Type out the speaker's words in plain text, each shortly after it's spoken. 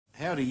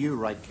how do you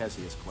rate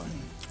Cassius Clay?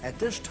 At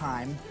this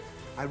time,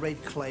 I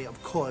rate Clay,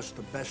 of course,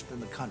 the best in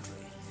the country,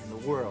 in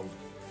the world,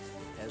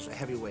 as a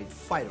heavyweight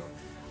fighter.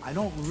 I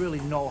don't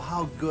really know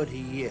how good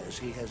he is.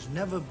 He has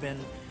never been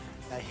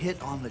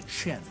hit on the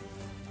chin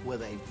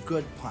with a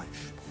good punch.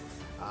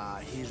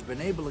 He's been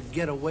able to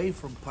get away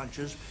from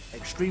punches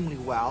extremely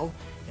well.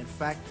 In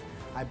fact,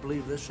 I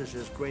believe this is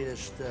his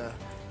greatest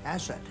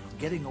asset,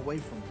 getting away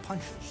from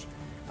punches,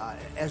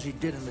 as he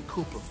did in the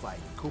Cooper fight.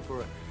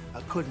 Cooper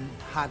couldn't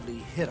hardly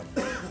hit him,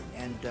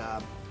 and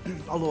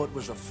although it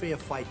was a fair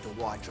fight to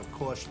watch, of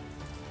course,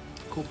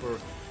 Cooper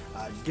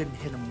didn't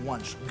hit him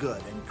once good,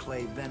 and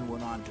Clay then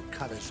went on to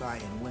cut his eye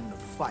and win the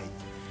fight.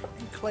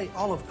 And Clay,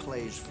 all of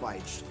Clay's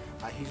fights,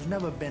 he's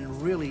never been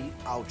really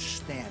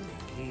outstanding.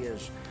 He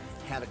has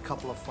had a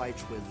couple of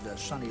fights with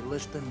Sonny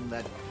Liston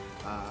that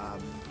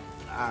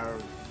are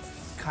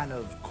kind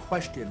of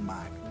question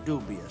mark,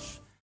 dubious.